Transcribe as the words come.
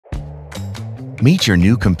Meet your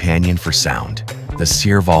new companion for sound, the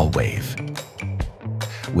Cearvol Wave.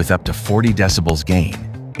 With up to 40 decibels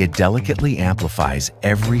gain, it delicately amplifies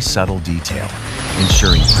every subtle detail,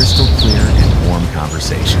 ensuring crystal clear and warm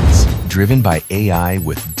conversations. Driven by AI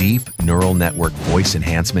with deep neural network voice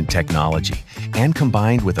enhancement technology and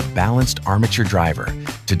combined with a balanced armature driver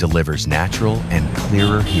to delivers natural and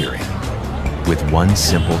clearer hearing. With one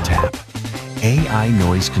simple tap, AI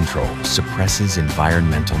noise control suppresses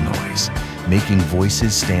environmental noise, making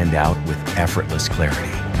voices stand out with effortless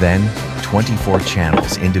clarity. Then, 24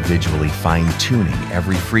 channels individually fine-tuning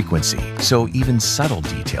every frequency, so even subtle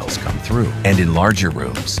details come through. And in larger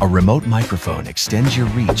rooms, a remote microphone extends your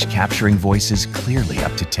reach, capturing voices clearly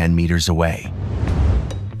up to 10 meters away.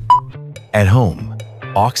 At home,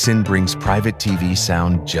 aux-in brings private TV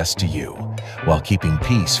sound just to you, while keeping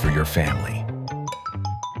peace for your family.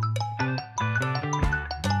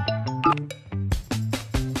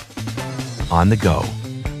 On the go,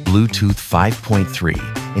 Bluetooth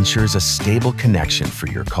 5.3 ensures a stable connection for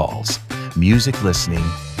your calls, music listening,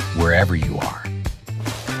 wherever you are.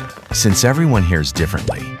 Since everyone hears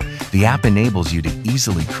differently, the app enables you to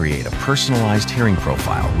easily create a personalized hearing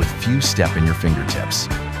profile with few steps in your fingertips.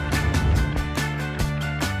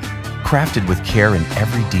 Crafted with care in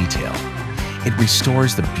every detail, it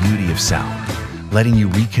restores the beauty of sound, letting you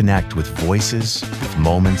reconnect with voices, with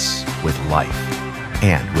moments, with life.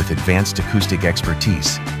 And with advanced acoustic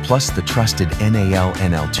expertise, plus the trusted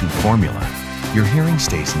NAL-NL2 formula, your hearing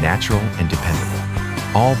stays natural and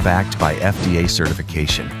dependable, all backed by FDA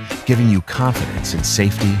certification, giving you confidence in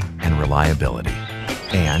safety and reliability.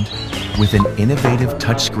 And with an innovative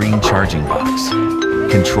touchscreen charging box,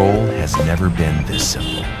 control has never been this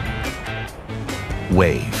simple.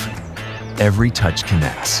 Wave. Every touch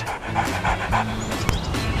connects.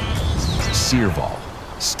 Cearvol.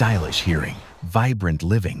 Stylish hearing. Vibrant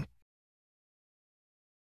living.